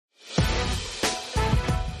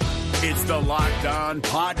It's the Locked On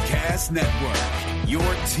Podcast Network, your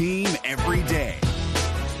team every day.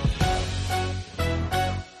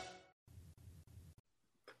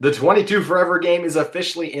 The 22 Forever game is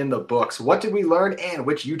officially in the books. What did we learn and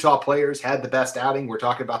which Utah players had the best outing? We're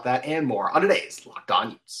talking about that and more on today's Locked On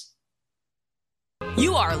Utes.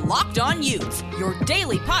 You are Locked On Utes, your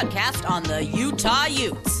daily podcast on the Utah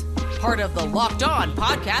Utes. Part of the Locked On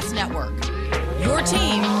Podcast Network, your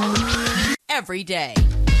team every day.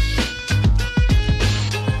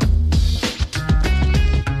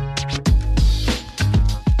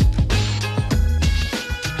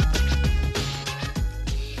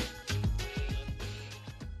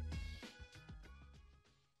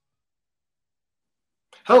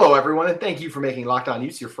 Hello, everyone, and thank you for making Locked On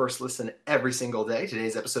Utes your first listen every single day.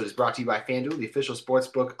 Today's episode is brought to you by FanDuel, the official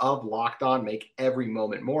sportsbook of Locked On. Make every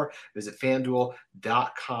moment more. Visit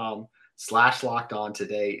FanDuel.com/LockedOn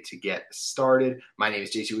today to get started. My name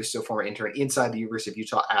is JT Wisto, former intern inside the University of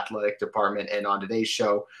Utah Athletic Department, and on today's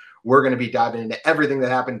show, we're going to be diving into everything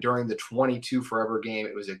that happened during the 22 Forever game.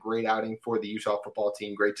 It was a great outing for the Utah football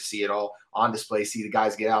team. Great to see it all on display, see the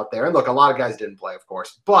guys get out there. And look, a lot of guys didn't play, of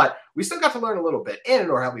course, but we still got to learn a little bit. And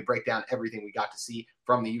in order to help me break down everything we got to see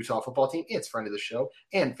from the Utah football team, it's friend of the show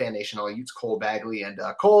and Fan Nation All Utes, Cole Bagley. And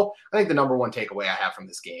Cole, I think the number one takeaway I have from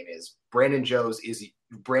this game is Brandon Rose,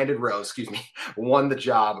 won the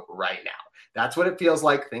job right now. That's what it feels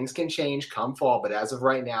like. Things can change come fall, but as of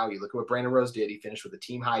right now, you look at what Brandon Rose did. He finished with a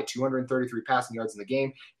team-high 233 passing yards in the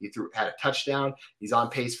game. He had a touchdown. He's on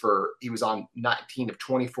pace he was on 19 of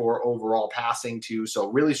 24 overall passing too,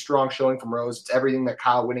 so really strong showing from Rose. It's everything that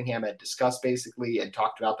Kyle Whittingham had discussed basically and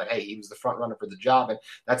talked about, that, hey, he was the front runner for the job, and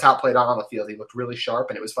that's how it played out on the field. He looked really sharp,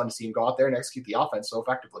 and it was fun to see him go out there and execute the offense so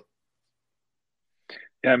effectively.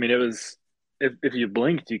 Yeah, I mean, it was if you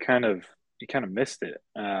blinked, you kind of missed it.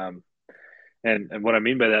 And what I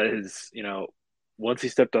mean by that is, once he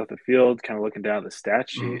stepped off the field, kind of looking down at the stat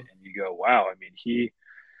sheet, and you go, wow, I mean,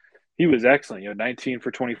 he was excellent. 19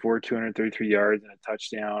 for 24, 233 yards and a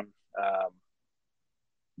touchdown.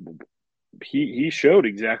 He showed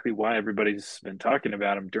exactly why everybody's been talking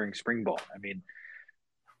about him during spring ball. I mean,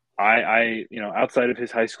 I outside of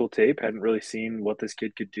his high school tape, hadn't really seen what this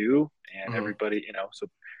kid could do, and everybody, so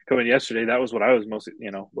coming yesterday, that was what I was most,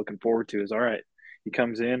 looking forward to is, all right, he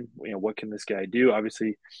comes in, what can this guy do?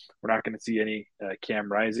 Obviously, we're not going to see any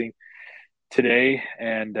Cam Rising today.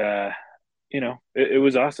 And, it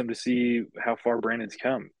was awesome to see how far Brandon's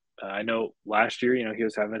come. I know last year, he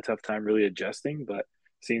was having a tough time really adjusting, but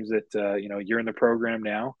seems that, you're in the program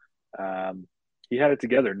now. He had it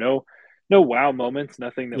together. No wow moments,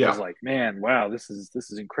 nothing that was like, man, wow, this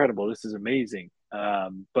is incredible. This is amazing.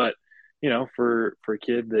 But, for a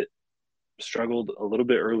kid that struggled a little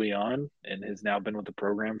bit early on and has now been with the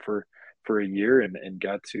program for a year and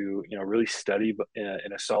got to really study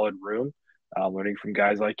in a solid room, learning from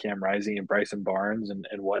guys like Cam Rising and Bryson Barnes and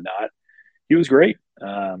whatnot. He was great.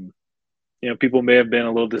 People may have been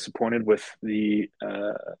a little disappointed with the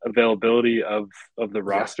availability of the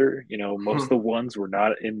roster. Most of the ones were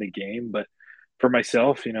not in the game, but for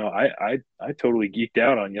myself, I totally geeked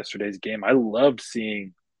out on yesterday's game. I loved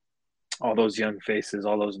seeing all those young faces,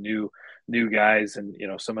 all those new guys, and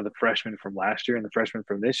some of the freshmen from last year and the freshmen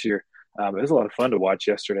from this year. It was a lot of fun to watch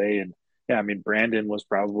yesterday, and yeah, I mean, Brandon was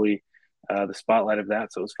probably the spotlight of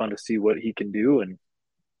that, so it was fun to see what he can do. And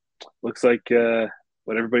looks like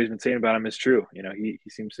what everybody's been saying about him is true. He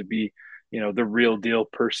seems to be the real deal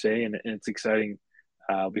per se, and it's exciting.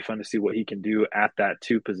 It'll be fun to see what he can do at that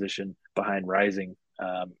 2 position behind Rising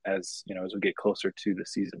as we get closer to the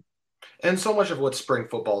season. And so much of what spring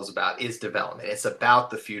football is about is development. It's about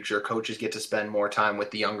the future. Coaches get to spend more time with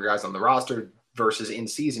the younger guys on the roster versus in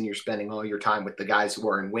season, you're spending all your time with the guys who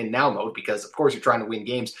are in win now mode because, of course, you're trying to win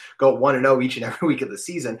games, go 1-0 each and every week of the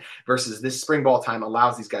season versus this spring ball time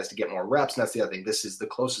allows these guys to get more reps. And that's the other thing. This is the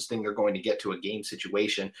closest thing they're going to get to a game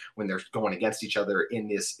situation when they're going against each other in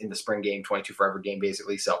the spring game, 22 Forever game,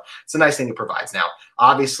 basically. So it's a nice thing it provides. Now,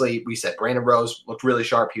 obviously, we said Brandon Rose looked really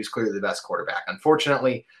sharp. He was clearly the best quarterback.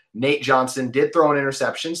 Unfortunately, Nate Johnson did throw an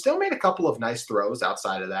interception, still made a couple of nice throws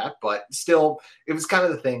outside of that, but still it was kind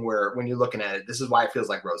of the thing where when you're looking at it, this is why it feels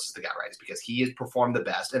like Rose is the guy, right? It's because he has performed the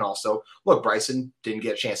best. And also, look, Bryson didn't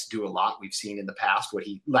get a chance to do a lot. We've seen in the past what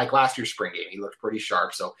he, like last year's spring game, he looked pretty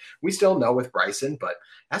sharp. So we still know with Bryson, but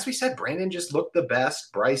as we said, Brandon just looked the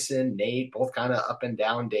best. Bryson, Nate, both kind of up and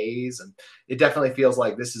down days. And it definitely feels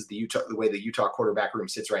like this is the way the Utah quarterback room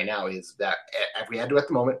sits right now is that if we had to at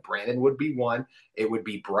the moment, Brandon would be 1, it would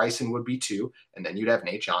be Bryson would be 2, and then you'd have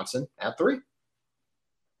Nate Johnson at 3.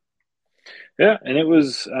 Yeah, and it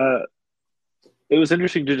was it was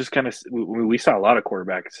interesting to just kind of we saw a lot of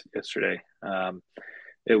quarterbacks yesterday.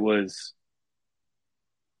 It was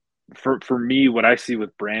for me, what I see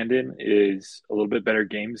with Brandon is a little bit better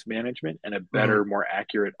games management and a better, more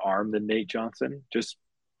accurate arm than Nate Johnson. Just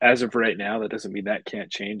as of right now, that doesn't mean that can't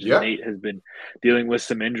change. Yeah. Nate has been dealing with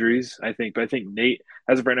some injuries, I think. But I think Nate,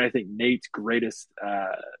 as of right now, I think Nate's greatest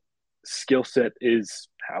skill set is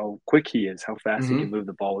how quick he is, how fast he can move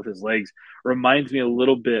the ball with his legs. Reminds me a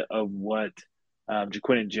little bit of what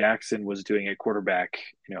Jaquindon Jackson was doing at quarterback,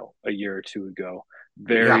 a year or two ago.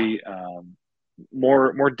 Very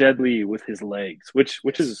more deadly with his legs, which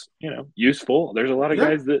is useful. There's a lot of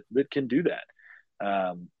guys that can do that.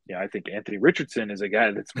 I think Anthony Richardson is a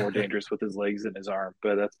guy that's more dangerous with his legs than his arm,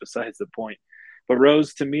 but that's besides the point. But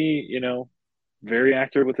Rose, to me, very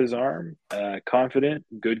accurate with his arm, confident,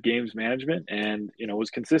 good games management, and was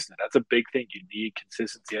consistent. That's a big thing. You need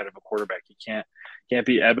consistency out of a quarterback. You can't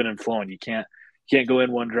be ebbing and flowing. You can't go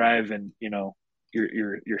in one drive and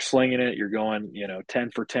you're slinging it. You're going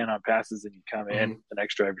 10 for 10 on passes, and you come in the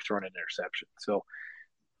next drive you're throwing an interception. So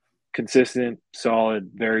consistent,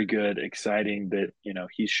 solid, very good, exciting that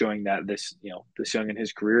he's showing that this young in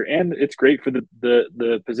his career, and it's great for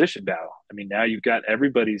the position battle. I mean, now you've got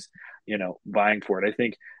everybody's vying for it. I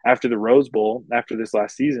think after the Rose Bowl, after this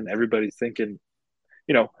last season, everybody's thinking,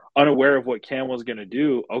 unaware of what Cam was going to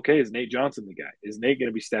do. Okay, is Nate Johnson the guy? Is Nate going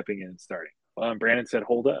to be stepping in and starting? Well, and Brandon said,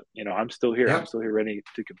 "Hold up, I'm still here. Yeah. I'm still here, ready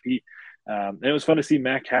to compete." And it was fun to see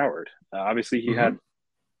Mac Howard. Obviously, he had.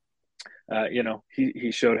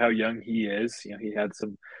 He showed how young he is. He had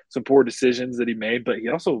some poor decisions that he made, but he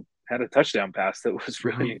also had a touchdown pass that was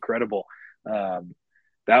really incredible.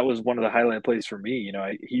 That was one of the highlight plays for me.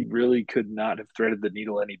 He really could not have threaded the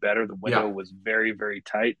needle any better. The window was very, very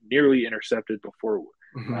tight, nearly intercepted before,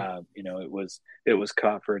 it was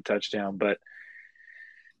caught for a touchdown. But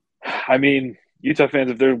I mean, Utah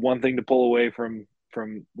fans, if there's one thing to pull away from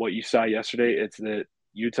what you saw yesterday, it's that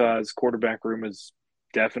Utah's quarterback room is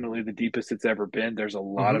definitely the deepest it's ever been. There's a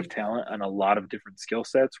lot of talent and a lot of different skill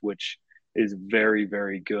sets, which is very,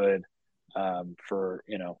 very good for,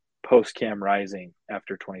 post Cam Rising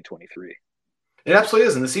after 2023. It absolutely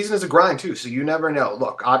is. And the season is a grind too. So you never know.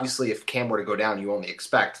 Look, obviously if Cam were to go down, you only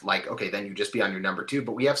expect then you just be on your number 2.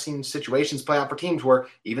 But we have seen situations play out for teams where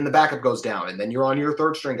even the backup goes down and then you're on your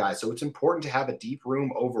third string guy. So it's important to have a deep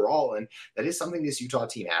room overall. And that is something this Utah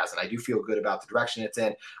team has. And I do feel good about the direction it's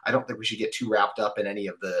in. I don't think we should get too wrapped up in any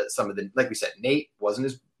of like we said, Nate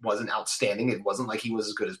wasn't outstanding. It wasn't like he was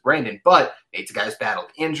as good as Brandon, but Nate's a guy who's battled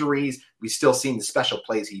injuries. We've still seen the special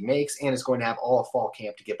plays he makes and is going to have all of fall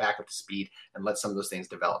camp to get back up to speed and let some of those things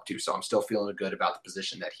develop too. So I'm still feeling good about the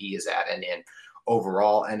position that he is at and in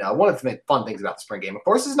overall. And one of the fun things about the spring game, of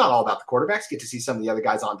course, is not all about the quarterbacks. You get to see some of the other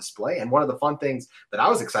guys on display. And one of the fun things that I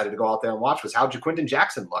was excited to go out there and watch was how Jaquindon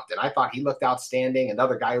Jackson looked. And I thought he looked outstanding.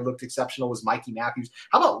 Another guy who looked exceptional was Mikey Matthews.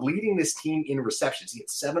 How about leading this team in receptions? He had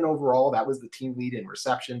 7 overall. That was the team lead in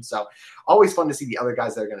receptions. So always fun to see the other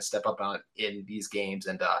guys that are going to step up in these games.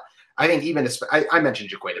 And I think I mentioned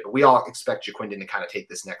Jaquindon, but we all expect Jaquindon to kind of take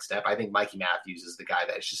this next step. I think Mikey Matthews is the guy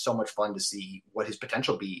that it's just so much fun to see what his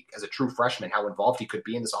potential be as a true freshman, how involved he could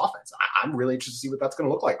be in this offense. I'm really interested to see what that's going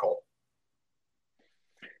to look like, Cole.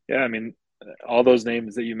 Yeah, I mean, all those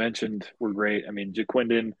names that you mentioned were great. I mean,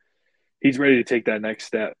 Jaquindon, he's ready to take that next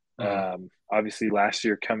step. Obviously, last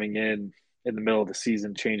year coming in the middle of the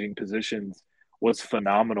season, changing positions was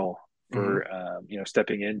phenomenal for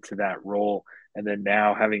stepping into that role. And then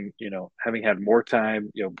now having had more time,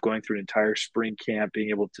 going through an entire spring camp, being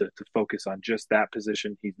able to focus on just that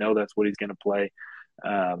position, that's what he's going to play.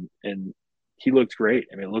 And he looked great.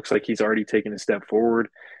 I mean, it looks like he's already taken a step forward,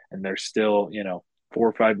 and there's still, 4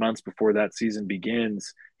 or 5 months before that season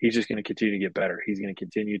begins. He's just going to continue to get better. He's going to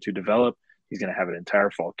continue to develop. He's going to have an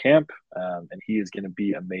entire fall camp, and he is going to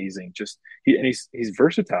be amazing. He's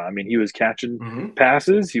versatile. I mean, he was catching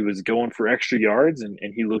passes. He was going for extra yards, and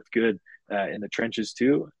he looked good in the trenches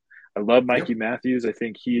too. I love Mikey Matthews. I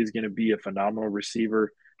think he is going to be a phenomenal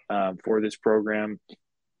receiver for this program.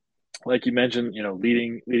 Like you mentioned,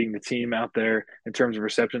 leading the team out there in terms of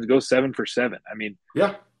receptions, go 7 for 7. I mean,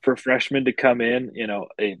 for freshmen to come in,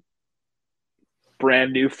 a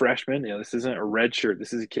brand new freshman, this isn't a red shirt.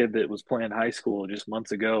 This is a kid that was playing high school just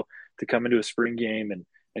months ago to come into a spring game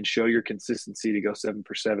and show your consistency to go 7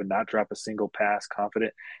 for 7, not drop a single pass,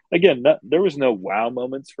 confident. Again, there was no wow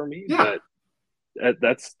moments for me, but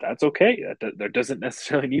that's okay. There doesn't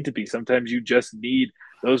necessarily need to be. Sometimes you just need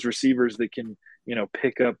those receivers that can,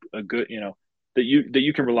 pick up a good, that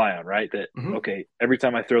you can rely on, right? That, okay, every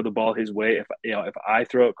time I throw the ball his way, if I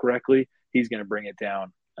throw it correctly, he's going to bring it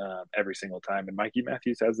down every single time. And Mikey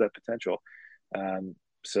Matthews has that potential.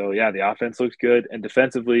 So yeah, the offense looks good, and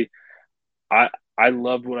defensively, I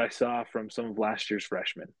loved what I saw from some of last year's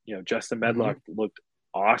freshmen. You know, Justin Medlock looked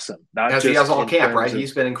awesome. Not As just he has all in camp, right? terms of,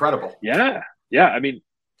 He's been incredible. yeah. I mean,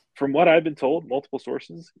 from what I've been told, multiple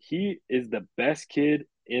sources, he is the best kid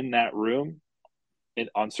in that room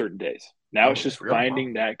on certain days. Now it's just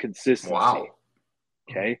finding that consistency. Wow.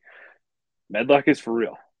 Okay. Medlock is for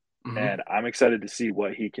real. And I'm excited to see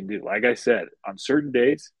what he can do. Like I said, on certain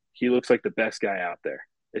days, he looks like the best guy out there.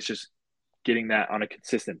 It's just getting that on a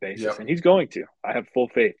consistent basis. And he's going to. I have full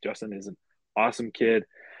faith. Justin is an awesome kid.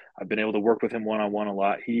 I've been able to work with him one-on-one a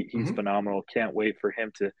lot. He's phenomenal. Can't wait for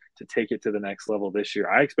him to take it to the next level this year.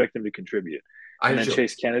 I expect him to contribute. And then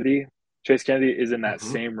Chase Kennedy is in that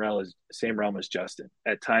same realm as Justin.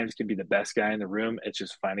 At times can be the best guy in the room. It's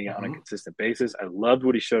just finding it on a consistent basis. I loved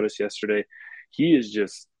what he showed us yesterday. He's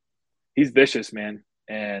vicious, man.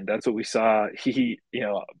 And that's what we saw.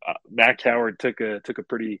 Matt Coward took a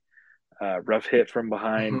pretty rough hit from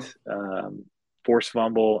behind, forced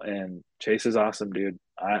fumble, and Chase is awesome, dude.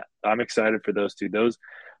 I'm excited for those two.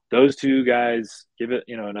 Those two guys, give it,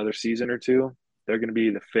 another season or two, they're going to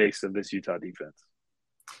be the face of this Utah defense.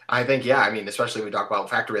 I think, yeah. I mean, especially when we talk about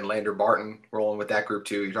factor in Lander Barton rolling with that group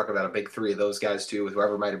too. You talk about a big three of those guys too, with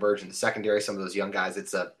whoever might emerge in the secondary. Some of those young guys.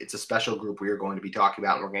 It's a special group we are going to be talking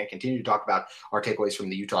about, and we're going to continue to talk about our takeaways from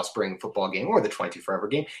the Utah Spring football game or the 22 Forever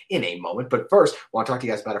game in a moment. But first, I want to talk to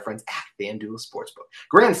you guys about our friends at FanDuel Sportsbook.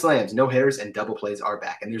 Grand slams, no hitters, and double plays are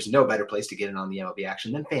back, and there's no better place to get in on the MLB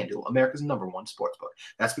action than FanDuel, America's #1 sportsbook.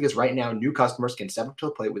 That's because right now, new customers can step up to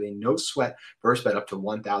the plate with a no-sweat first bet up to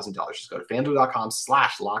 $1,000. Just go to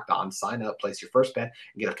FanDuel.com/lockedon, sign up, place your first bet,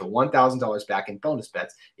 and get up to $1,000 back in bonus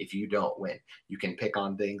bets if you don't win. You can pick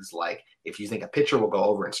on things like if you think a pitcher will go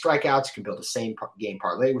over in strikeouts, you can build a same game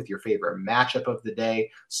parlay with your favorite matchup of the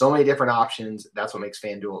day. So many different options. That's what makes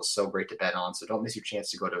FanDuel so great to bet on. So don't miss your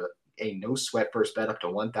chance to go to a no-sweat first bet up to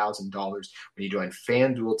 $1,000 when you join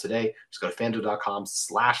FanDuel today. Just go to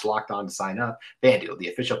FanDuel.com/lockedon to sign up. FanDuel, the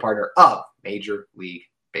official partner of Major League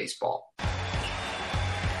Baseball.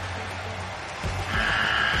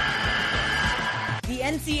 The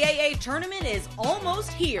NCAA tournament is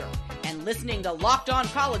almost here, and listening to Locked On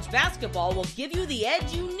College Basketball will give you the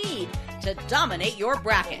edge you need to dominate your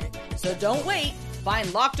bracket. So don't wait.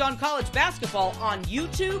 Find Locked On College Basketball on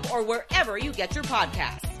YouTube or wherever you get your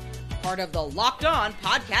podcasts. Part of the Locked On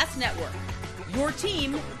Podcast Network. Your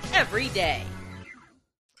team every day.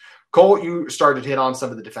 Cole, you started to hit on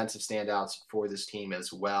some of the defensive standouts for this team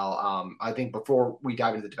as well. I think before we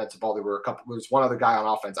dive into the defensive ball, there was one other guy on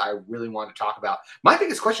offense I really wanted to talk about. My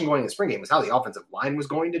biggest question going into the spring game was how the offensive line was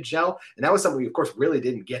going to gel. And that was something we, of course, really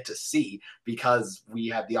didn't get to see because we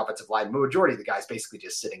had the offensive line. The majority of the guys basically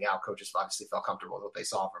just sitting out. Coaches obviously felt comfortable with what they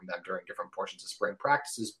saw from them during different portions of spring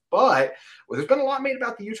practices. But there's been a lot made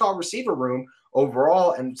about the Utah receiver room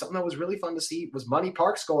overall, and something that was really fun to see was Money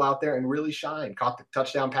Parks go out there and really shine. Caught the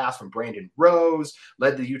touchdown pass from Brandon Rose,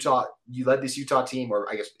 led this Utah team, or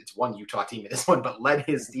I guess it's one Utah team in this one, but led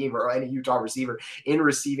his team or any Utah receiver in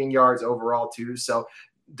receiving yards overall too. So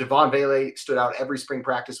Devon Vele stood out every spring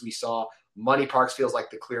practice we saw. Money Parks feels like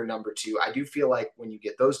the clear number 2. I do feel like when you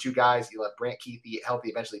get those two guys, you let Brant Keithy healthy,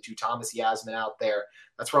 eventually too Thomas Yasmin out there.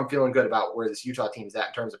 That's where I'm feeling good about where this Utah team is at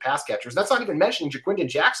in terms of pass catchers. That's not even mentioning Jaquindon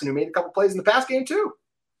Jackson, who made a couple plays in the pass game too.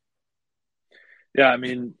 Yeah, I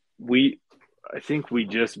mean, I think we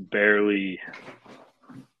just barely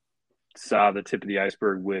saw the tip of the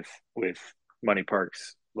iceberg with Money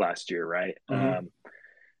Parks last year, right?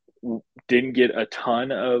 Didn't get a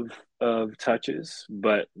ton of touches,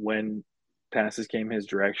 but when passes came his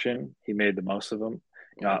direction, he made the most of them.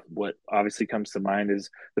 What obviously comes to mind is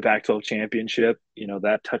the Pac-12 championship.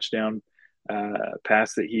 That touchdown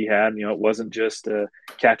pass that he had. It wasn't just a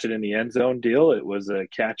catch it in the end zone deal. It was a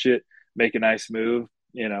catch it, make a nice move.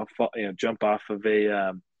 Jump off of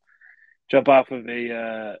a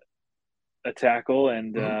tackle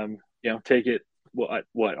and take it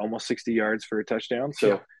almost 60 yards for a touchdown.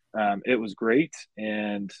 So it was great.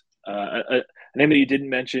 And a name that you didn't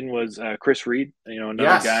mention was Chris Reed,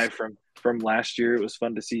 another guy from last year. It was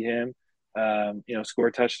fun to see him, score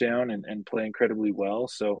a touchdown and play incredibly well.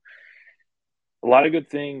 So a lot of good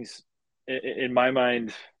things in my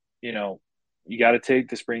mind. You got to take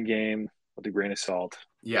the spring game with a grain of salt.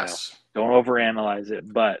 Yes. Don't overanalyze it,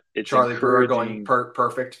 but it's Charlie Brewer going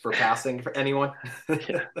perfect for passing for anyone.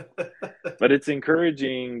 Yeah. But it's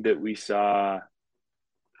encouraging that we saw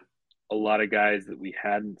a lot of guys that we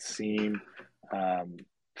hadn't seen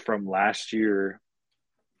from last year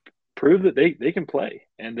prove that they can play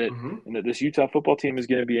and that this Utah football team is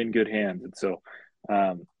going to be in good hands. And so,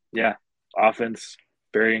 offense,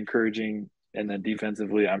 very encouraging And then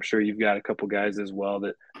defensively, I'm sure you've got a couple guys as well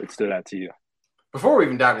that stood out to you. Before we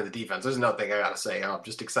even dive into the defense, there's another thing I got to say.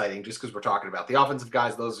 Just exciting, just because we're talking about the offensive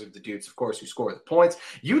guys. Those are the dudes, of course, who score the points.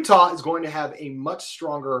 Utah is going to have a much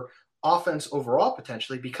stronger offense overall,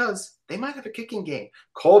 potentially, because they might have a kicking game.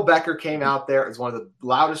 Cole Becker came out there as one of the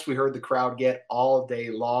loudest we heard the crowd get all day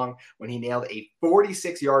long when he nailed a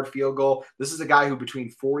 46-yard field goal. This is a guy who between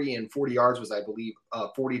 40 and 40 yards was, I believe,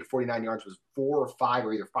 40 to 49 yards was 4 or 5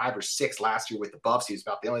 or either 5 or 6 last year with the Buffs. He was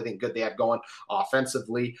about the only thing good they had going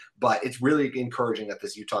offensively, but it's really encouraging that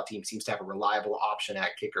this Utah team seems to have a reliable option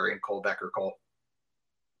at kicker in Cole Becker. Cole.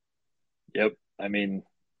 Yep. I mean,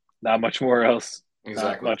 not much more else.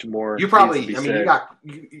 Exactly. Much more. You probably, I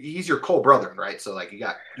mean, he's your Cole brother, right? So like you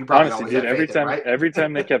probably honestly did every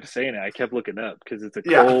time they kept saying it, I kept looking up because it's a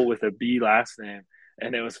Yeah. Cole with a B last name.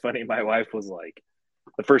 And it was funny. My wife was like,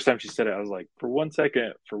 the first time she said it, I was like, for one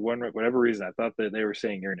second, for whatever reason, I thought that they were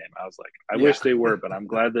saying your name. I was like, I wish they were, but I'm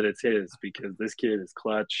glad that it's his because this kid is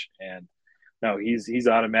clutch. And no, he's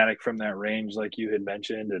automatic from that range, like you had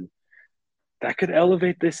mentioned, and that could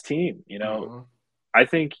elevate this team. You know, Mm-hmm. I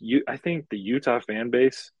think the Utah fan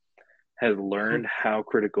base has learned how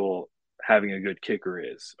critical having a good kicker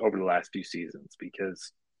is over the last few seasons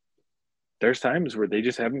because there's times where they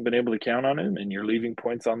just haven't been able to count on him, and you're leaving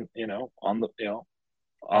points on the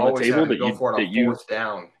table that you fourth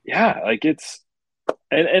down. Yeah, like it's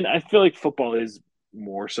and I feel like football is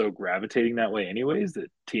more so gravitating that way anyways, that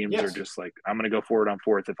teams are just like, I'm going to go for it on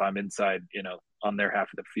fourth if I'm inside, on their half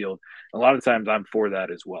of the field. A lot of times I'm for that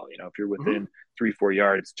as well. If you're within 3-4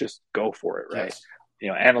 yards, just go for it, right?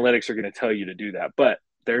 Yes. Analytics are going to tell you to do that, but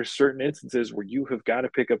there's certain instances where you have got to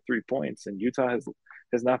pick up 3 points, and Utah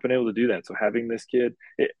has not been able to do that. So having this kid,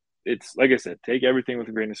 it's like I said, take everything with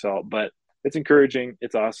a grain of salt, but it's encouraging.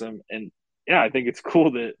 It's awesome. And yeah, I think it's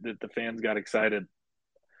cool that the fans got excited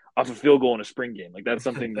off a field goal in a spring game. Like that's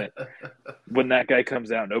something that when that guy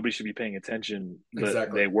comes out, nobody should be paying attention,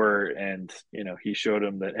 but they were. And, he showed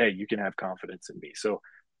them that, hey, you can have confidence in me. So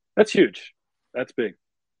that's huge. That's big.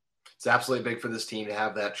 It's absolutely big for this team to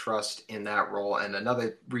have that trust in that role. And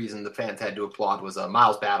another reason the fans had to applaud was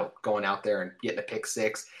Miles Battle going out there and getting a pick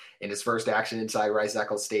 6 in his first action inside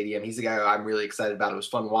Rice-Eccles Stadium. He's the guy I'm really excited about. It was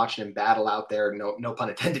fun watching him battle out there, no pun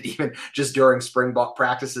intended, even just during spring ball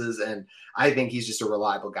practices. And I think he's just a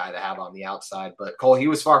reliable guy to have on the outside. But Cole, he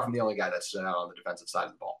was far from the only guy that stood out on the defensive side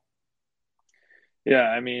of the ball. Yeah,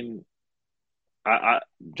 I mean, I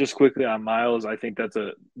just quickly on Miles, I think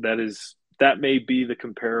that may be the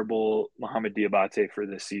comparable Mohamoud Diabate for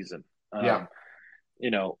this season. A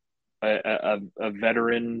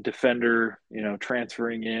veteran defender,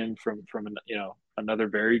 transferring in from another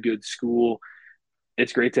very good school.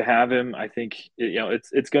 It's great to have him. I think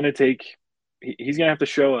it's going to take. He's going to have to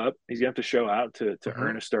show up. He's going to have to show out to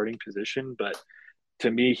earn a starting position. But to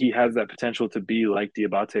me, he has that potential to be like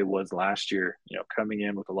Diabate was last year. Coming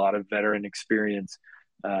in with a lot of veteran experience,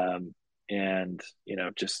 and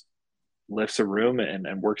just lifts a room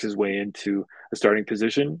and works his way into a starting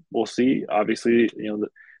position. We'll see. Obviously,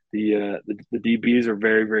 the DBs are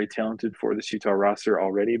very, very talented for this Utah roster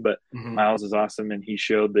already, but Miles is awesome, and he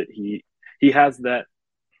showed that he has that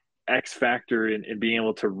X factor in being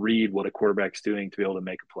able to read what a quarterback's doing to be able to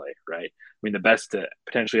make a play, right? I mean, the best to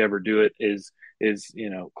potentially ever do it is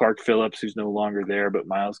Clark Phillips, who's no longer there, but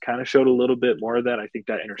Miles kind of showed a little bit more of that. I think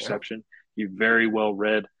that interception, you very well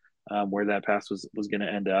read where that pass was going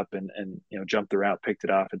to end up, and jumped the route, picked it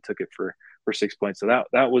off, and took it for 6 points. So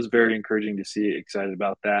that was very encouraging to see. Excited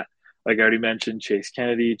about that. Like I already mentioned, Chase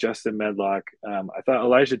Kennedy, Justin Medlock. I thought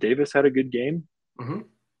Elijah Davis had a good game.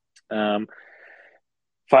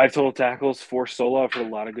 5 total tackles, 4 solo. I've heard a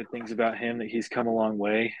lot of good things about him, that he's come a long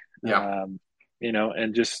way. And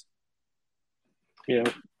just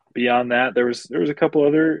beyond that, there was a couple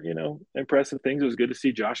other, impressive things. It was good to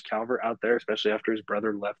see Josh Calvert out there, especially after his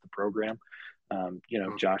brother left the program.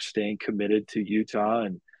 Josh staying committed to Utah,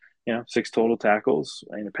 and, 6 total tackles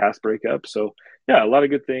and a pass breakup. So, yeah, a lot of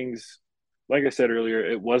good things. Like I said earlier,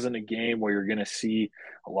 it wasn't a game where you're going to see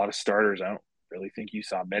a lot of starters. I don't really think you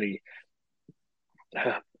saw many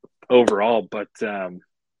overall, but,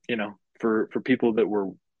 for people that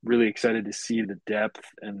were really excited to see the depth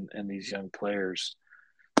and these young players,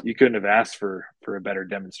 you couldn't have asked for a better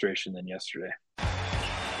demonstration than yesterday.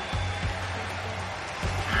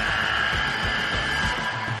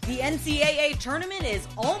 The NCAA tournament is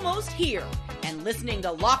almost here, and listening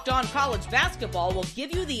to Locked On College Basketball will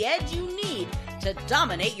give you the edge you need to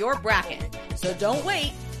dominate your bracket. So don't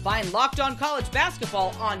wait. Find Locked On College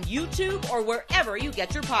Basketball on YouTube or wherever you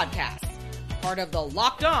get your podcasts. Part of the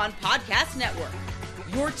Locked On Podcast Network.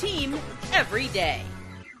 Your team every day.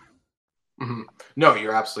 Mm-hmm. No,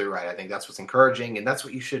 you're absolutely right. I think that's what's encouraging, and that's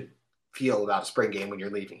what you should feel about a spring game when you're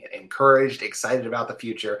leaving it. Encouraged, excited about the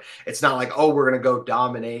future. It's not like, oh, we're going to go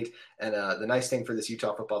dominate. And the nice thing for this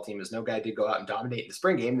Utah football team is no guy did go out and dominate in the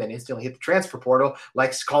spring game, then instantly hit the transfer portal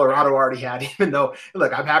like Colorado already had. Even though,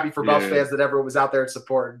 look, I'm happy for Buffs fans that everyone was out there to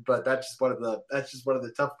support, but that's just one of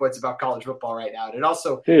the tough points about college football right now. And it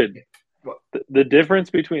also, the difference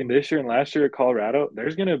between this year and last year at Colorado,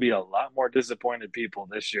 there's going to be a lot more disappointed people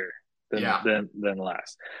this year than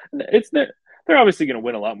last. They're obviously going to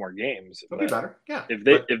win a lot more games. It'll be better, yeah.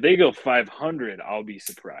 If they go 500, I'll be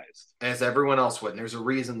surprised. As everyone else would. And there's a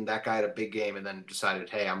reason that guy had a big game and then decided,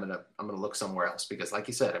 hey, I'm gonna look somewhere else because, like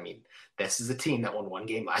you said, I mean, this is a team that won one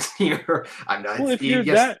game last year. If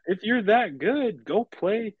you're that good, go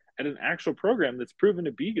play at an actual program that's proven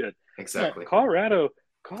to be good. Exactly. Colorado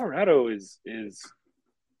is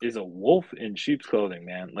a wolf in sheep's clothing,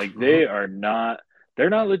 man. Like they're not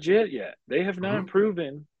legit yet. They have not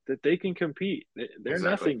proven that they can compete. They're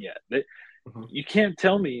nothing yet. You can't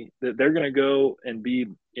tell me that they're going to go and be,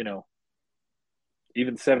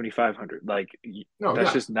 even 7,500.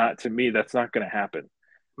 Just not, to me, that's not going to happen.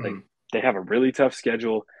 Like they have a really tough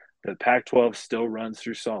schedule. The Pac-12 still runs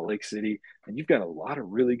through Salt Lake City, and you've got a lot of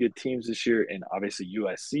really good teams this year, and obviously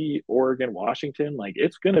USC, Oregon, Washington. Like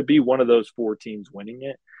it's going to be one of those four teams winning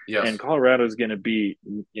it. Yes. And Colorado is going to be,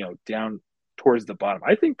 down towards the bottom.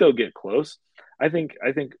 I think they'll get close. I think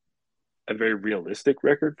a very realistic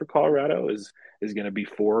record for Colorado is going to be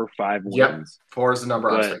 4 or 5 wins. Yep. 4 is the number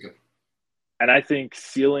I was thinking. And I think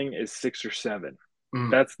ceiling is 6 or 7.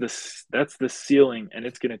 That's the ceiling, and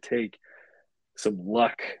it's going to take some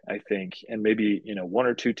luck, I think, and maybe 1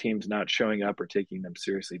 or 2 teams not showing up or taking them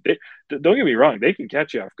seriously. Don't get me wrong; they can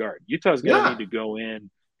catch you off guard. Utah's going to need to go in.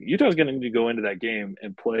 Utah's going to need to go into that game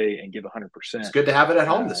and play and give 100%. It's good to have it at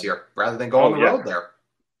home this year rather than go on the road there.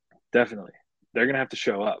 Definitely. They're going to have to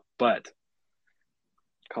show up, but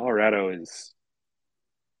Colorado is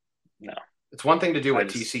no. It's one thing to do what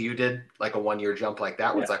TCU did, like a 1-year jump like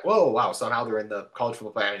that, where it's like, whoa, wow, somehow they're in the college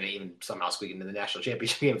football playoff and even somehow squeak into the national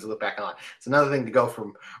championship games to look back on. It's another thing to go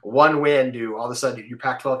from one win to all of a sudden your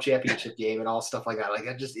Pac-12 championship game and all stuff like that. Like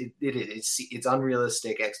it's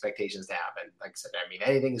unrealistic expectations to have. And like I said, I mean,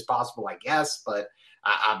 anything is possible, I guess, but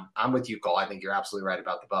I'm with you, Cole. I think you're absolutely right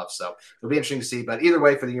about the Buffs. So it'll be interesting to see. But either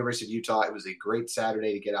way, for the University of Utah, it was a great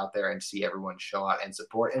Saturday to get out there and see everyone show out and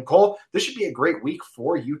support. And Cole, this should be a great week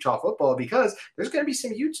for Utah football because there's going to be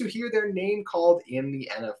some Utes who hear their name called in the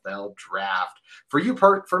NFL draft. For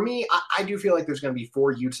me, I do feel like there's going to be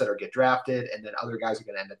 4 Utes that get drafted, and then other guys are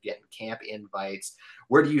going to end up getting camp invites.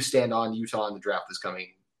 Where do you stand on Utah in the draft this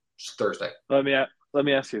coming Thursday? Let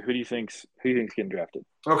me ask you, who do you think's getting drafted?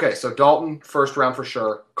 Okay, so Dalton, first round for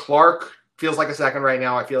sure. Clark feels like a second right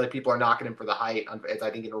now. I feel like people are knocking him for the height. I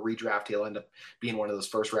think in a redraft, he'll end up being one of those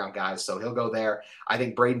first round guys, so he'll go there. I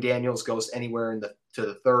think Braden Daniels goes anywhere to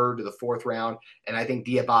the 3rd to the 4th round, and I think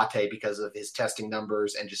Diabate, because of his testing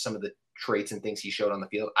numbers and just some of the traits and things he showed on the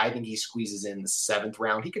field, I think he squeezes in the 7th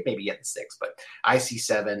round. He could maybe get the 6th, but I see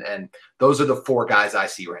 7, and those are the 4 guys I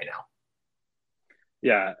see right now.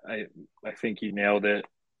 Yeah, I think you nailed it.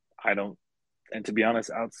 And to be honest,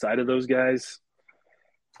 outside of those guys,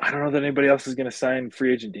 I don't know that anybody else is going to sign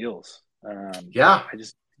free agent deals. I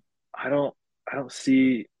don't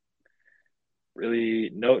see really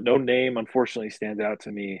no name, unfortunately, stands out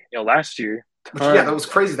to me. Last year. That was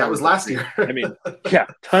crazy. That was last year. I mean,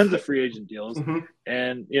 tons of free agent deals,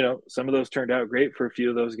 and some of those turned out great for a few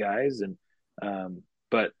of those guys. And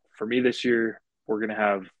but for me this year, we're going to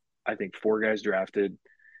have, I think, 4 guys drafted,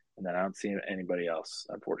 and then I don't see anybody else,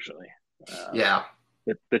 unfortunately.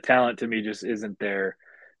 The talent to me just isn't there.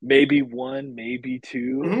 Maybe 1, maybe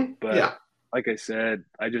 2, but like I said,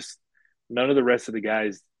 none of the rest of the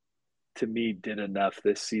guys to me did enough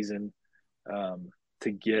this season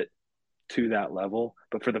to get to that level.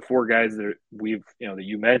 But for the 4 guys that that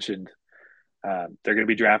you mentioned, they're going to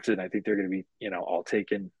be drafted, and I think they're going to be all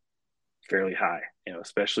taken fairly high.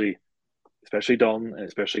 Especially Dalton and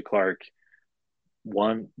especially Clark.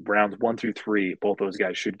 Rounds 1 through 3, both those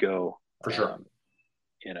guys should go for sure.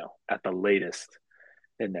 At the latest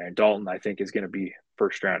in there. Dalton, I think, is going to be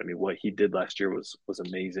first round. I mean, what he did last year was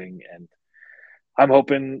amazing, and I'm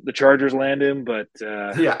hoping the Chargers land him. But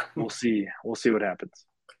we'll see. We'll see what happens.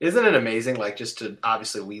 Isn't it amazing? Like, just to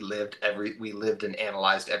obviously we lived and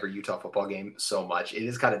analyzed every Utah football game so much. It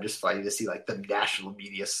is kind of just funny to see like the national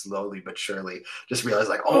media slowly but surely just realize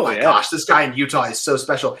like, oh my gosh, this guy in Utah is so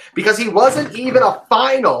special because he wasn't even a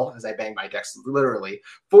final, as I bang my decks literally,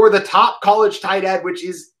 for the top college tight end, which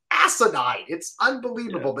is asinine. It's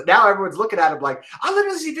unbelievable. But now everyone's looking at him like, I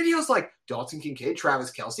literally see videos like Dalton Kincaid,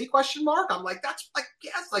 Travis Kelce, ? I'm like, that's like,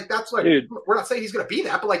 yes, like that's like, dude, we're not saying he's going to be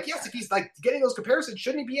that, but like, yes, if he's like getting those comparisons,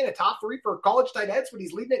 shouldn't he be in a top 3 for college tight ends when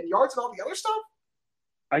he's leading it in yards and all the other stuff?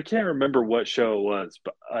 I can't remember what show it was,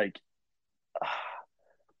 but like,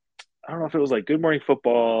 I don't know if it was like Good Morning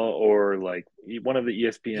Football or like one of the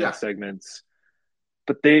ESPN segments,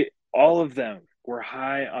 but all of them were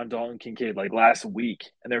high on Dalton Kincaid like last week,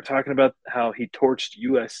 and they were talking about how he torched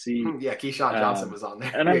USC. Yeah, Keyshawn Johnson was on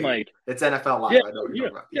there, and I'm like, it's NFL Live. I know what you're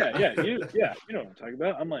talking about. You know what I'm talking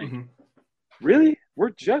about. I'm like, really? We're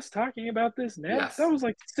just talking about this now? Yes. That was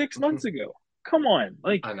like 6 months ago. Come on,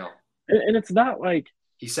 like I know, and it's not like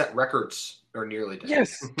he set records or nearly did.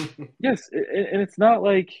 Yes, yes, and it's not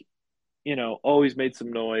like, you know, always made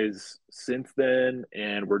some noise since then,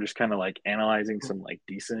 and we're just kind of like analyzing some like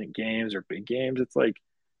decent games or big games. It's like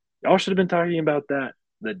y'all should have been talking about that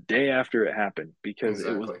the day after it happened, because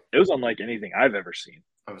it was unlike anything I've ever seen.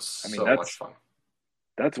 It was so much fun.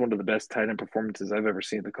 That's one of the best tight end performances I've ever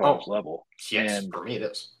seen at the college level. Yes, and for me it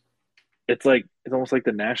is. It's almost like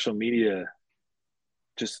the national media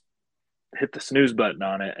just hit the snooze button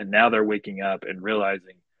on it, and now they're waking up and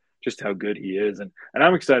realizing just how good he is. And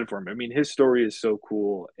I'm excited for him. I mean, his story is so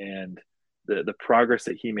cool, and the progress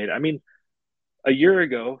that he made. I mean, a year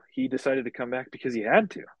ago, he decided to come back because he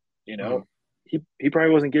had to, you know. He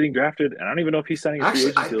probably wasn't getting drafted, and I don't even know if he's signing a free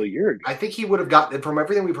agent until a year ago. I think he would have gotten, from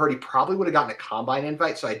everything we've heard, he probably would have gotten a combine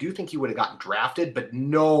invite, so I do think he would have gotten drafted, but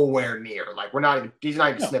nowhere near. Like, he's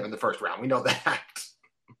not even sniffing the first round. We know that.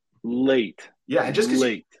 Late. Yeah, and just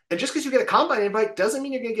because you get a combine invite doesn't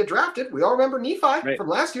mean you're going to get drafted. We all remember Nephi from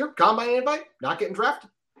last year. Combine invite, not getting drafted.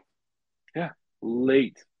 Yeah,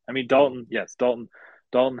 late. I mean, Dalton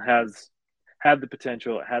has had the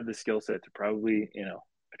potential, had the skill set to probably, you know,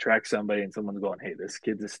 attract somebody, and someone's going, hey, this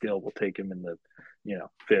kid's a steal. We'll take him in the, you know,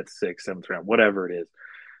 5th, 6th, 7th round, whatever it is.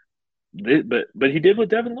 But he did what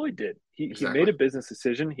Devin Lloyd did. He made a business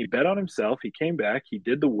decision. He bet on himself. He came back. He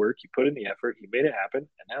did the work. He put in the effort. He made it happen.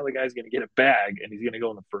 And now the guy's going to get a bag, and he's going to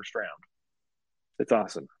go in the first round. It's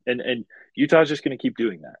awesome. And Utah's just going to keep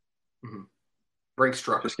doing that. Mm-hmm. Brinks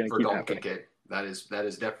truck for Dalton happening. Kincaid. That is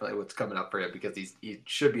definitely what's coming up for him, because he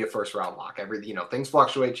should be a first round lock. Things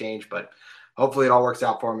fluctuate, change, but hopefully it all works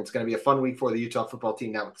out for him. It's going to be a fun week for the Utah football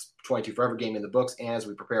team now with 22 Forever game in the books, and as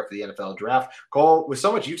we prepare for the NFL draft. Cole, with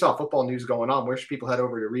so much Utah football news going on, where should people head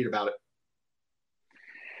over to read about it?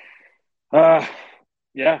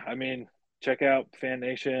 Yeah, I mean, check out Fan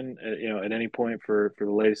Nation, at any point for the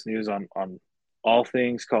latest news on all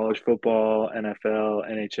things college football, NFL,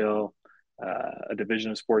 NHL, a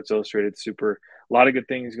division of Sports Illustrated. A lot of good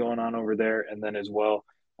things going on over there. And then as well,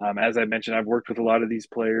 as I mentioned, I've worked with a lot of these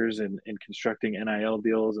players in constructing NIL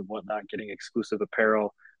deals and whatnot, getting exclusive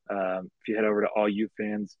apparel. If you head over to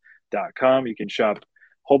allufans.com, you can shop a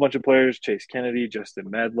whole bunch of players: Chase Kennedy, Justin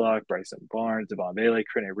Medlock, Bryson Barnes, Devon Bailey,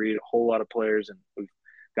 Corinne Reed, a whole lot of players. And we've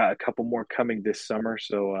got a couple more coming this summer.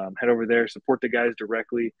 So head over there, support the guys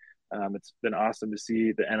directly. It's been awesome to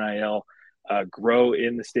see the NIL grow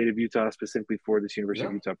in the state of Utah, specifically for this University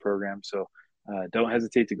of Utah program. So don't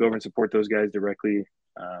hesitate to go over and support those guys directly.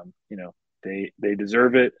 They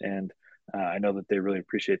deserve it, and I know that they really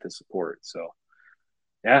appreciate the support. So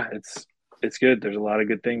yeah, it's good. There's a lot of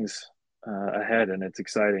good things ahead, and it's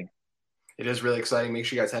exciting. It is really exciting. Make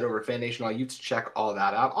sure you guys head over to Fan Nation All Utes to check all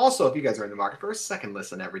that out. Also, if you guys are in the market for a second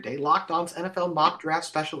listen every day, Locked On's NFL Mock Draft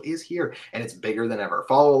Special is here, and it's bigger than ever.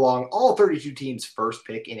 Follow along all 32 teams' first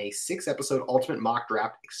pick in a 6-episode ultimate mock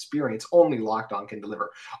draft experience only Locked On can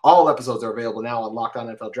deliver. All episodes are available now on Locked On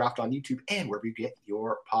NFL Draft on YouTube and wherever you get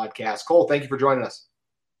your podcast. Cole, thank you for joining us.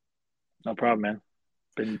 No problem, man.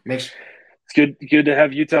 It's good to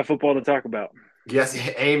have Utah football to talk about. Yes,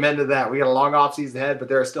 amen to that. We got a long offseason ahead, but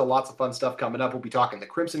there are still lots of fun stuff coming up. We'll be talking the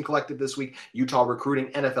Crimson Collective this week, Utah recruiting,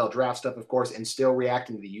 NFL draft stuff, of course, and still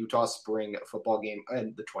reacting to the Utah spring football game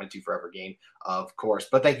and the 22 Forever game, of course.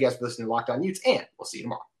 But thank you guys for listening to Locked On Utes, and we'll see you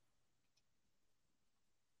tomorrow.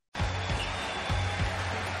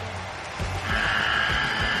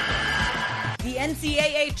 The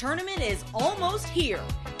NCAA tournament is almost here,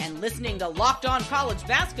 and listening to Locked On College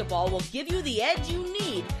Basketball will give you the edge you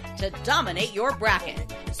need to dominate your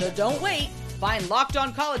bracket. So don't wait. Find Locked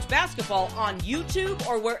On College Basketball on YouTube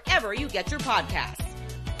or wherever you get your podcasts.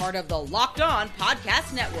 Part of the Locked On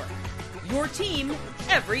Podcast Network. Your team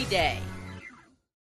every day.